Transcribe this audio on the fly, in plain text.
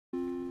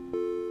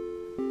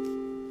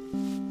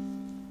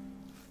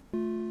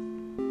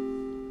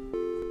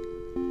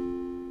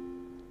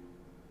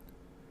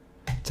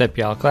What's up,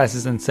 y'all? Class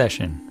is in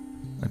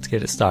session. Let's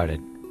get it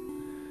started.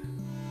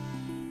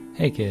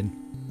 Hey, kid.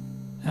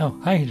 Oh,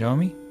 hi,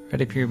 Hiromi.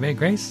 Ready for your big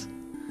race?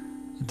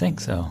 I think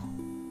so.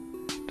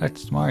 Dr.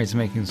 Tamari's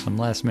making some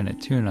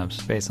last-minute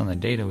tune-ups based on the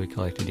data we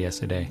collected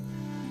yesterday.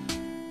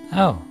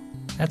 Oh,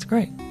 that's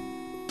great.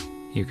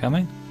 You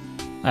coming?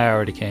 I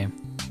already came.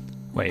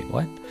 Wait,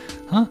 what?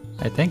 Huh?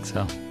 I think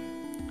so.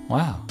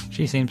 Wow,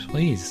 she seems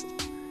pleased.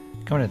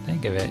 Come to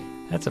think of it,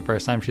 that's the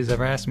first time she's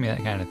ever asked me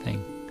that kind of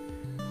thing.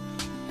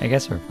 I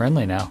guess we're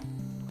friendly now.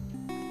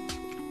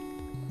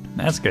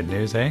 That's good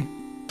news, eh?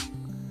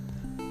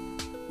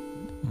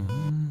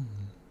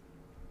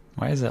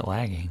 Why is it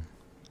lagging?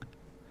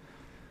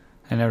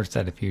 I noticed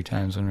that a few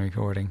times when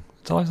recording.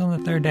 It's always on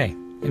the third day.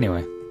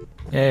 Anyway.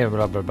 Yeah,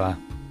 blah blah blah.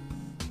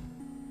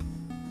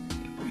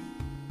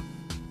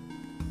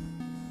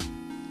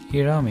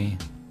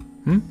 Hiromi.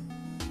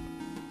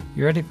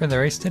 You ready for the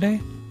race today?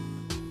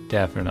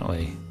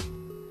 Definitely.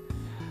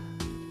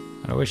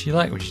 I wish you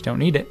luck, but you don't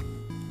need it.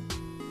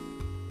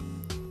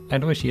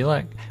 I'd wish you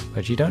luck,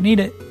 but you don't need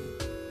it.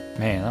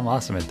 Man, I'm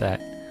awesome at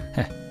that.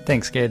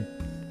 Thanks, kid.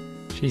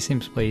 She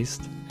seems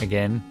pleased.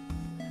 Again.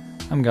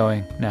 I'm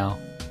going, now.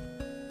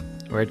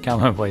 Weird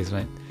comment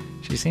placement.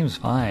 She seems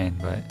fine,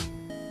 but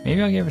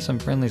maybe I'll give her some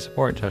friendly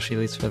support till she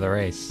leaves for the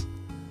race.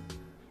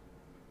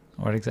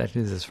 What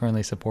exactly is this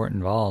friendly support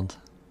involved?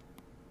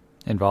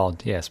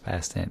 Involved, yes,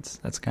 past tense.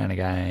 That's the kind of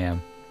guy I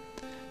am.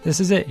 This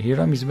is it,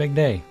 Hiromi's big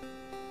day.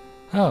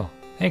 Oh,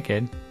 hey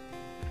kid.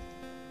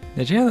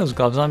 Did you have those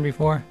gloves on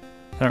before?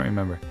 I don't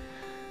remember.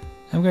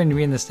 I'm going to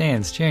be in the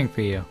stands cheering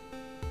for you.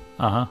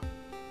 Uh-huh.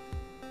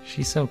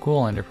 She's so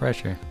cool under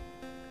pressure.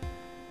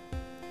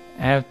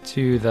 Add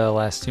to the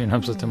last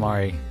tune-ups with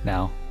Tamari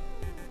now.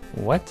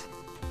 What?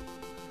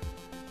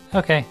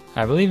 Okay,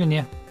 I believe in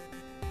you.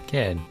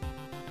 Kid.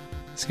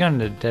 It's going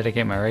to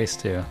dedicate my race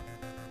to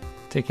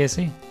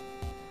Kissy?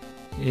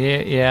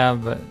 Yeah,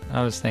 but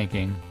I was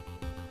thinking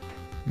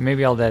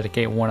maybe I'll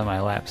dedicate one of my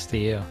laps to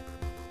you.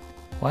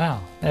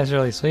 Wow, that's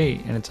really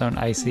sweet in its own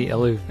icy,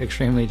 aloof,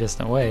 extremely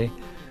distant way.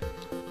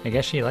 I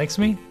guess she likes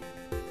me?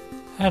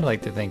 I'd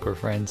like to think we're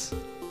friends.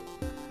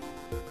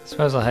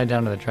 Suppose I'll head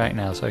down to the track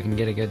now so I can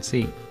get a good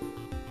seat.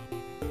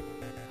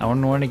 I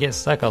wouldn't want to get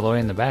stuck all the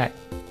way in the back.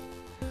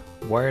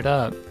 Word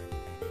up.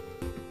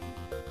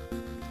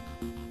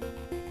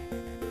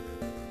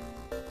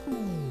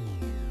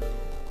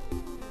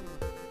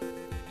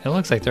 It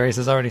looks like the race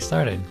has already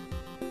started.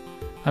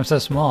 I'm so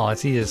small,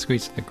 it's easy to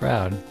squeeze through the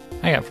crowd.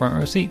 I got front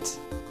row seats.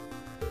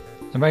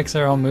 The bikes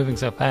are all moving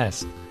so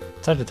fast,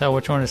 it's hard to tell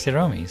which one is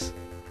Hiromi's.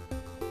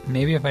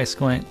 Maybe if I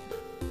squint.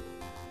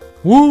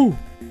 Woo!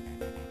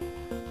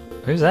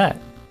 Who's that?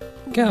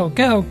 Go,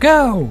 go,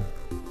 go!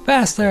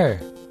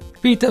 Faster!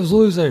 Beat those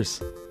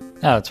losers!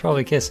 Oh, it's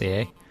probably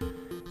Kissy, eh?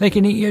 They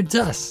can eat your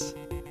dust!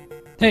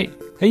 Hey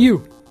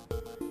you!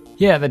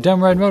 Yeah, the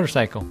dumb red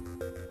motorcycle!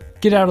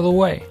 Get out of the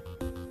way!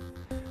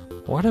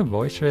 What a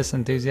boisterous,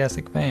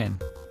 enthusiastic fan.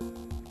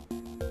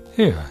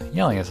 Phew,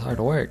 yelling is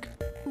hard work.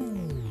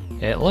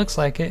 It looks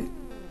like it.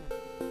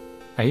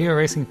 Are you a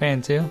racing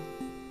fan too?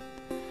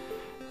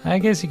 I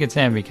guess you could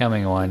say I'm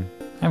becoming one.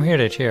 I'm here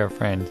to cheer a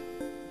friend.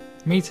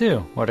 Me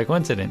too, what a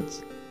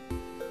coincidence.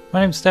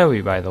 My name's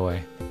Toby, by the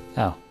way.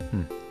 Oh,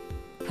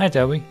 Hi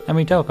Toby, I'm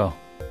Itoko.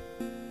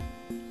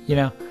 You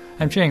know,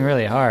 I'm cheering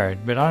really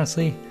hard, but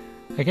honestly,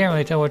 I can't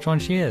really tell which one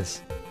she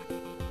is.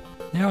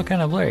 They're all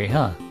kind of blurry,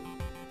 huh?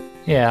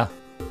 Yeah.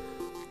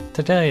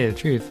 To tell you the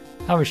truth,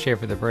 I always cheer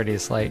for the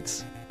prettiest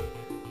lights.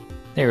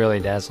 They really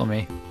dazzle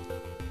me.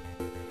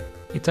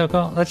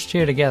 Itoko, let's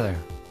cheer together.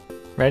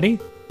 Ready?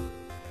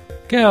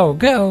 Go,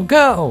 go,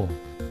 go!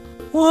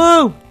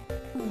 Woo!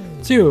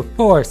 2,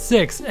 4,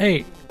 6,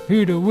 8.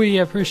 Who do we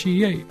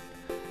appreciate?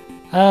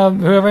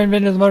 Whoever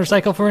invented the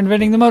motorcycle for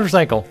inventing the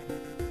motorcycle.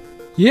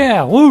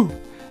 Yeah, woo!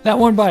 That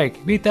one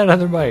bike beat that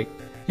other bike.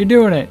 You're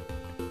doing it.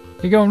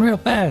 You're going real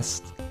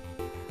fast.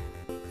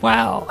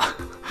 Wow!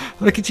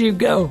 Look at you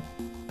go!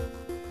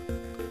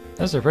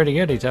 Those are pretty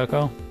good,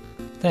 Itoko.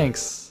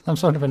 Thanks. I'm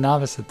sort of a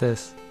novice at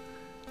this.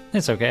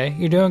 It's okay.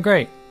 You're doing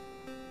great.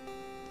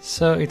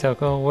 So,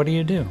 Itoko, what do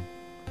you do?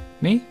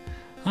 Me?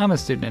 I'm a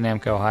student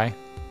at Namco High.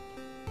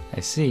 I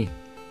see.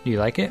 Do you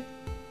like it?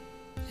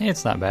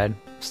 It's not bad.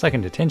 Stuck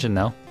in detention,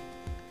 though.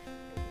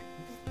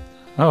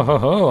 Oh ho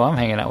ho, I'm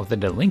hanging out with a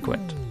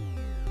delinquent.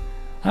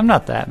 I'm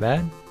not that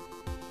bad.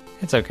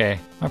 It's okay.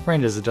 My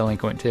friend is a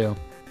delinquent, too.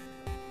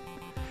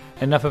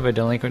 Enough of a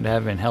delinquent to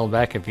have been held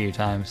back a few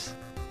times.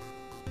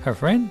 Her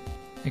friend?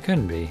 It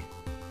couldn't be.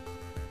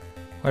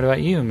 What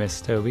about you,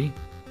 Miss Toby?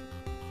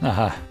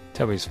 Aha,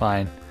 Toby's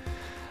fine.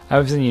 I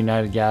was in the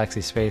United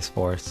Galaxy Space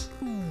Force.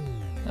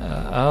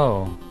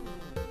 Oh.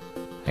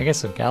 I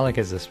guess if Gallic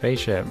is a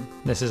spaceship,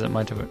 this isn't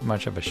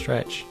much of a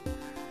stretch.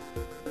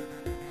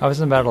 I was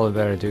in battle with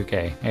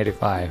Betaduke,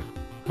 85.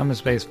 I'm a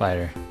space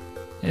fighter.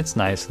 It's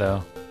nice,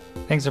 though.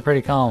 Things are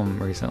pretty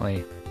calm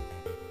recently.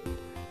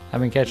 I've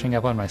been catching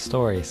up on my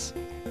stories.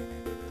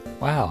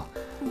 Wow,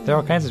 there are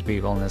all kinds of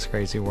people in this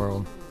crazy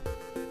world.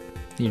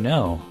 You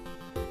know,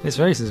 this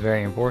race is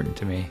very important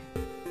to me.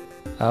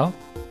 Oh?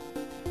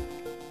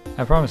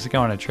 I promised to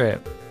go on a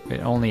trip,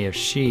 but only if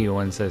she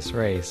wins this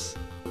race.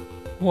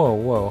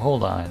 Whoa,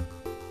 hold on.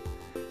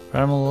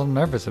 But I'm a little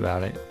nervous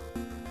about it.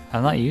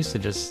 I'm not used to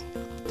just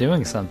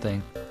doing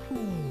something.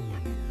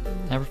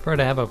 I prefer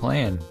to have a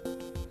plan.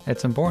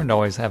 It's important to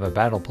always have a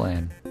battle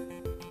plan.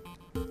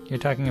 You're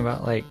talking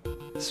about, like,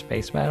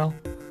 space battle?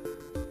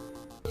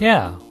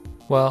 Yeah,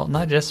 well,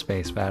 not just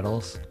space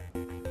battles.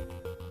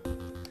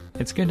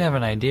 It's good to have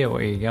an idea what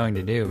you're going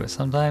to do, but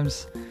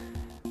sometimes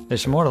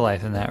there's more to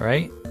life than that,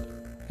 right?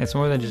 It's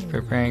more than just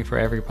preparing for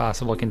every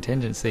possible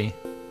contingency.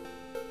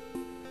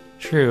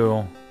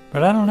 True,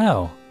 but I don't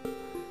know.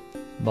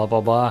 Blah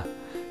blah blah.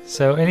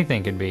 So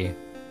anything could be.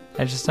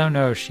 I just don't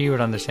know if she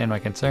would understand my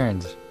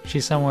concerns.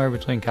 She's somewhere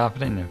between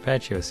confident and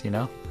impetuous, you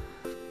know?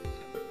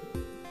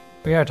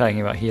 We are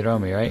talking about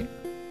Hiromi, right?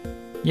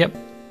 Yep.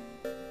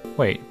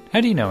 Wait, how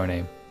do you know her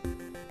name?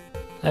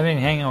 I've been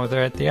hanging out with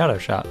her at the auto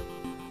shop.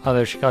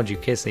 Although she called you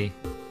Kissy.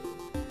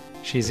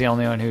 She's the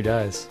only one who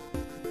does.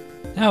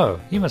 Oh,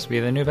 you must be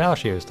the new pal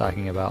she was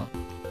talking about.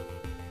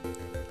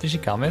 Did she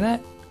call me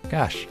that?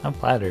 Gosh, I'm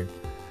flattered.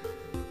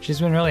 She's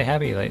been really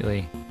happy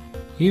lately.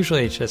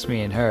 Usually it's just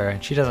me and her,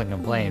 and she doesn't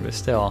complain, but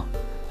still,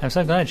 I'm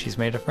so glad she's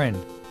made a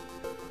friend.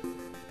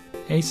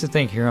 I used to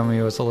think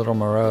Hiromi was a little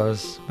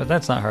morose, but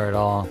that's not her at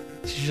all.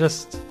 She's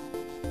just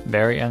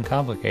very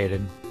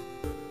uncomplicated.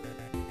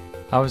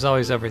 I was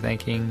always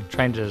overthinking,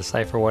 trying to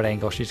decipher what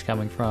angle she's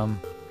coming from,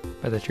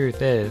 but the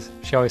truth is,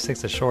 she always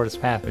takes the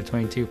shortest path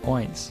between 2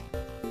 points.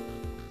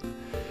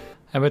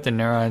 I bet the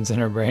neurons in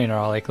her brain are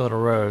all like little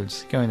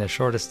roads, going the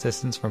shortest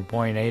distance from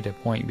point A to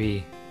point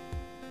B.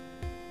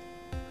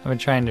 I've been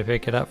trying to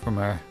pick it up from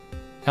her.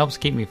 It helps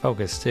keep me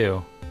focused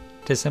too,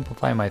 to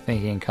simplify my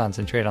thinking and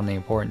concentrate on the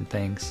important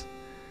things.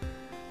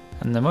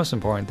 And the most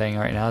important thing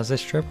right now is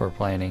this trip we're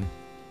planning.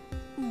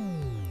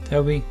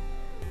 Toby,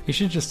 you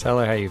should just tell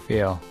her how you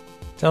feel.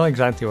 Tell her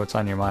exactly what's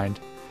on your mind.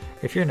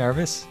 If you're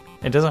nervous,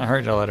 it doesn't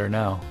hurt to let her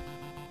know.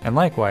 And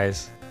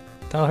likewise,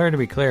 tell her to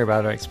be clear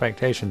about her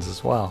expectations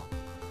as well.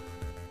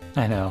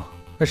 I know,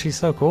 but she's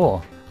so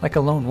cool, like a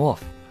lone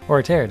wolf, or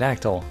a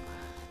pterodactyl.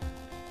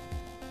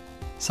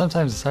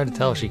 Sometimes it's hard to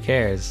tell if she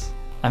cares.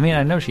 I mean,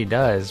 I know she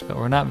does, but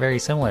we're not very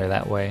similar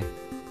that way.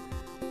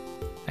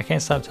 I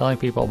can't stop telling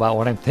people about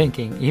what I'm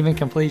thinking, even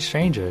complete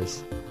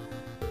strangers.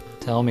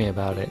 Tell me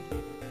about it.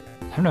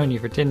 I've known you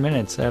for 10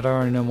 minutes, and I don't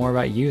already know more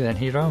about you than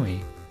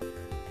Hiromi.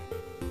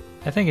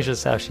 I think it's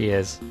just how she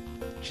is.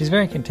 She's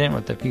very content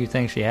with the few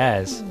things she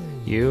has.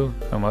 You,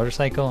 a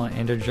motorcycle,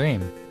 and her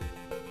dream.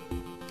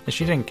 If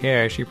she didn't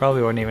care, she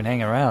probably wouldn't even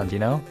hang around, you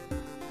know?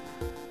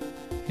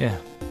 Yeah,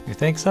 you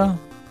think so?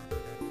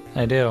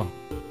 I do.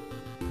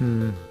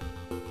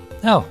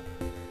 Oh!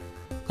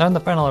 They're on the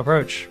final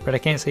approach, but I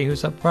can't see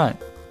who's up front.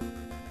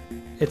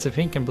 It's a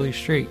pink and blue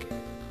streak.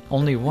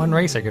 Only one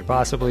racer could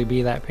possibly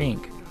be that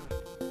pink.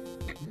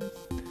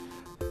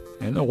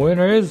 And the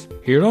winner is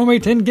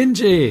Hiromi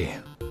Tengenchi!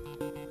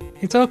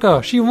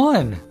 Hitoko, she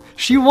won!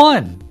 She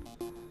won!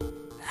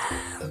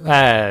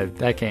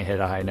 I can't hit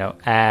a high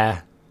note.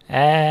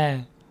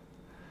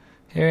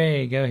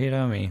 Hooray, go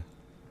Hiromi.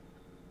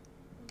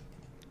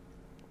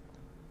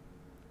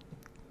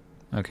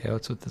 Okay,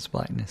 what's with this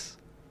blackness?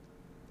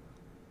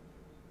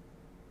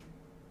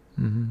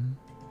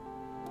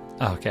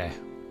 Okay.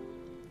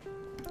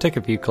 Took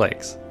a few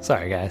clicks.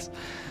 Sorry, guys.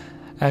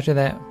 After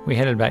that, we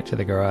headed back to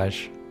the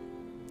garage.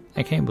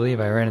 I can't believe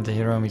I ran into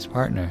Hiromi's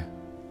partner.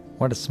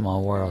 What a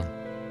small world.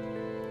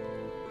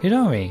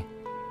 Hiromi!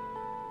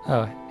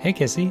 Oh, hey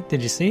Kissy,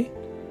 did you see?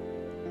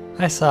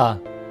 I saw.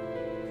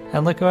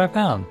 And look who I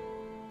found.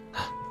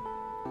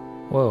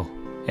 Whoa,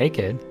 hey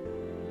kid.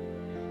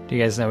 Do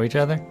you guys know each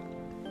other?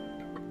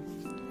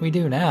 We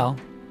do now.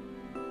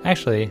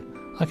 Actually,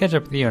 I'll catch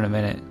up with you in a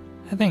minute.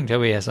 I think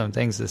Toby has some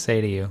things to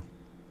say to you.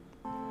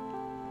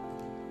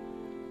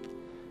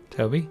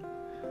 Toby?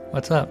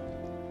 What's up?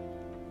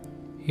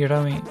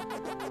 Hiromi...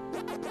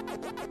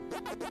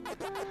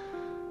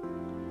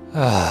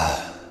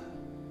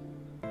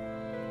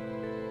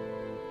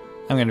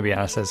 I'm gonna be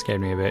honest, that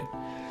scared me a bit.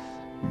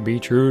 Be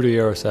true to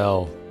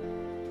yourself.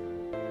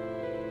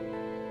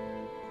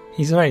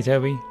 He's right,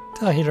 Toby.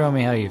 Tell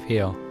Hiromi how you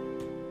feel.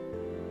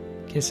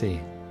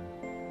 Kissy.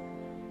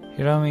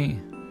 Hiromi,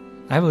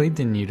 I believed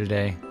in you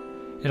today,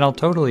 and I'll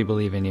totally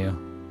believe in you.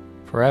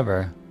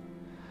 Forever.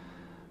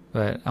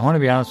 But I want to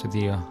be honest with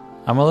you.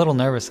 I'm a little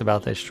nervous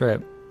about this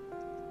trip.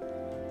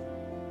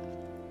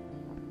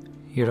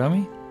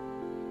 Hiromi?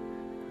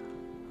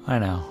 I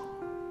know.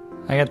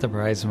 I got the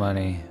prize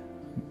money,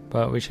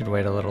 but we should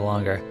wait a little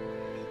longer.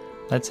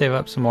 Let's save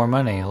up some more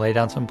money, lay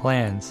down some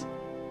plans.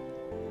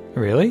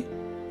 Really?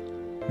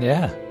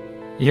 Yeah,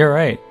 you're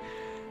right.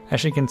 I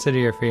should consider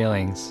your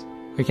feelings.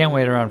 We can't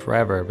wait around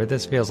forever, but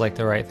this feels like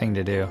the right thing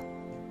to do.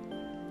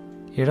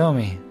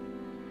 Hiromi,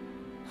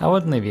 I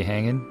wouldn't leave you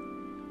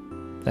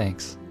hanging.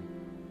 Thanks.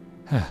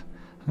 I'm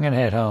gonna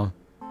head home.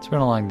 It's been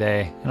a long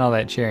day, and all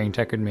that cheering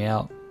tuckered me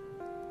out.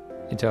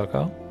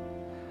 Hitoko?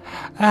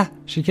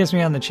 She kissed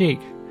me on the cheek.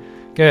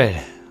 Good.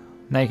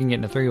 Now you can get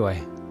in a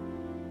three-way.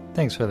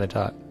 Thanks for the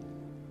talk.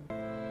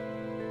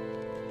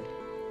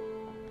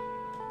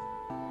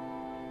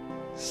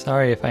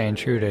 Sorry if I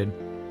intruded.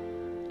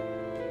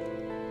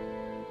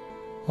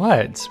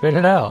 What? Spit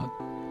it out.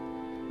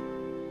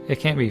 It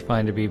can't be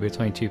fun to be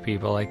between two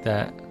people like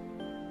that.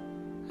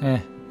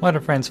 What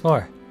are friends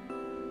for?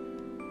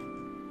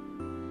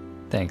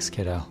 Thanks,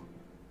 kiddo.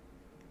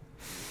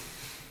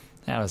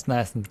 That was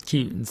nice and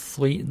cute and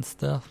sweet and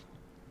stuff.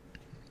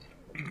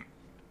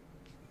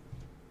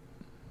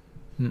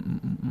 I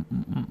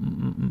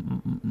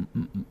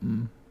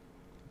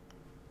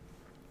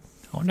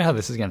wonder how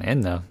this is going to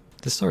end, though.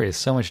 This story is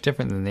so much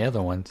different than the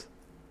other ones.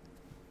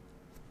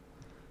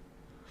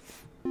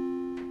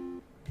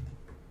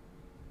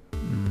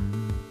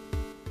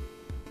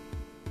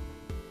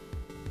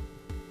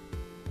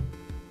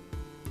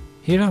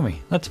 Hiromi,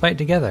 let's fight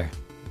together.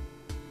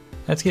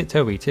 Let's get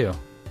Toby, too.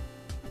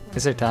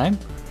 Is there time?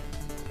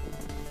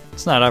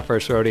 It's not our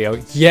first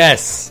rodeo.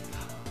 Yes!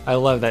 I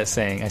love that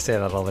saying. I say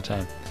that all the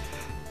time.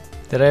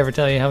 Did I ever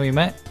tell you how we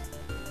met?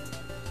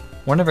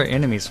 One of our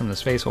enemies from the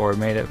space war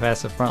made it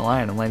past the front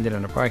line and landed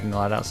in a parking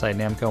lot outside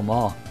Namco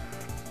Mall.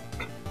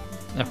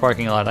 A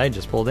parking lot I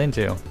just pulled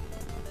into.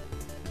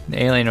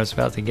 The alien was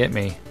about to get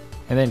me,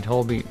 and then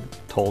Toby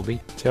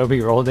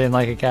rolled in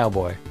like a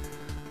cowboy.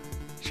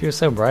 She was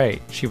so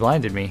bright, she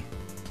blinded me.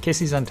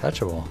 Kissy's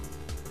untouchable.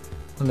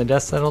 When the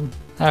dust settled,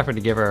 I offered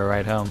to give her a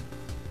ride home.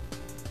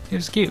 It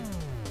was cute.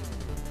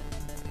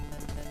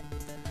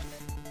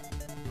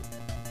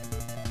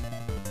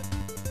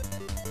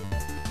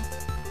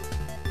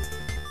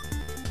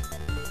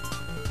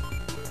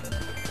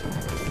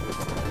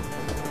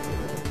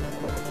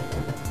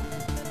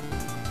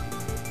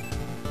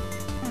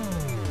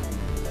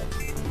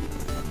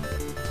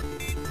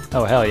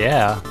 Oh, hell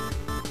yeah.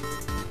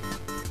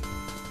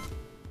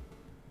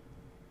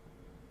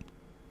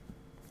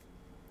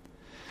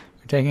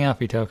 We're taking off,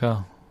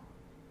 Itoko.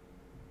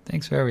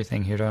 Thanks for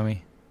everything,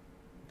 Hiromi.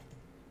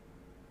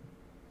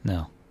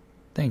 No.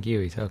 Thank you,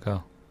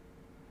 Itoko.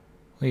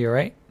 Well, you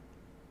right?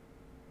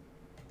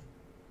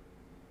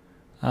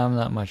 I'm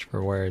not much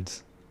for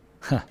words.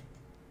 Huh.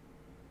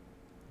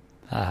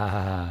 Ha ha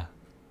ha ha.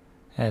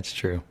 That's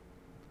true.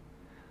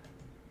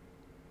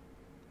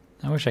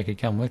 I wish I could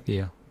come with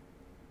you.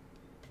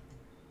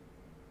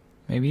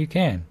 Maybe you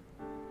can.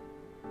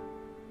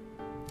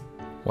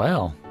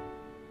 Well,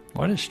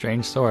 what a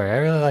strange story. I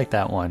really like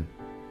that one.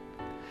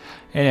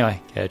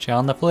 Anyway, catch you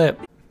on the flip.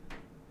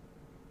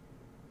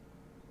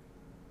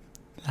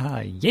 Ah,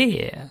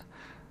 yeah.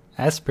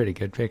 That's a pretty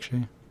good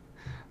picture.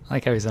 I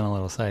like how he's in a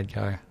little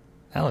sidecar.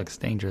 That looks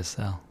dangerous,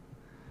 though.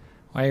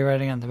 Why are you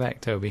riding on the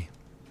back, Toby?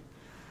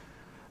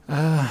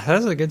 That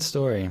was a good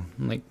story.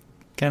 Like,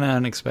 kind of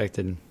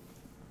unexpected.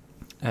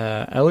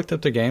 I looked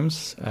up the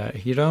games.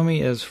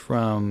 Hiromi is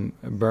from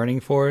Burning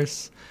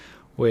Force,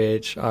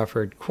 which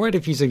offered quite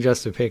a few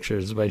suggestive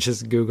pictures by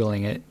just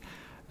Googling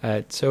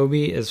it.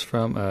 Toby is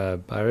from a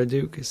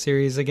Baraduke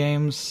series of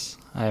games.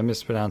 I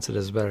mispronounce it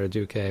as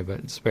Baraduke, but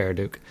it's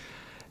Baraduke.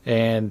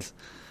 And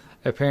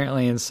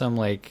apparently in some,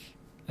 like,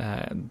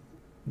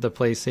 the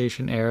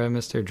PlayStation era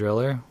Mr.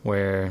 Driller,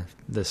 where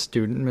the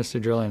student Mr.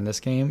 Driller in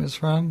this game is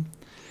from,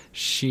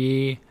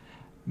 she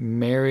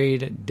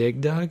married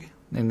Dig Dug,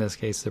 in this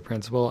case the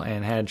principal,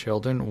 and had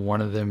children,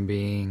 one of them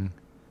being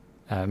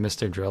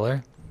Mr.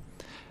 Driller.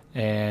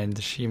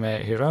 And she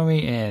met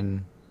Hiromi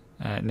in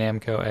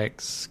Namco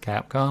X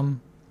Capcom,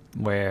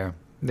 where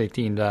they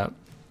teamed up.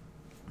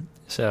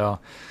 So,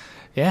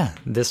 yeah,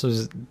 this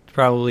was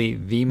probably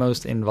the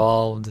most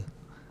involved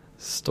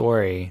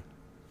story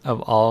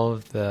of all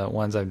of the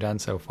ones I've done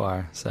so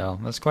far. So,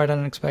 that's quite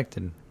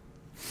unexpected.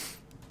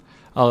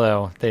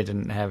 Although, they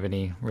didn't have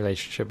any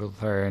relationship with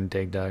her and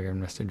Dig Dug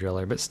and Mr.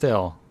 Driller. But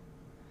still,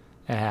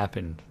 it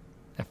happened.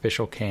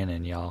 Official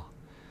canon, y'all.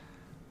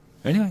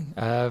 Anyway,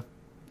 I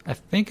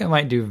think I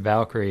might do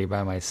Valkyrie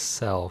by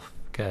myself,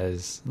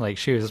 because, like,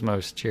 she was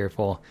most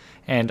cheerful,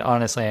 and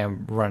honestly,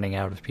 I'm running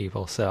out of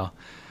people, so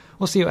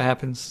we'll see what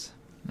happens.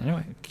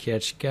 Anyway,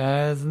 catch you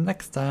guys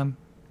next time.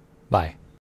 Bye.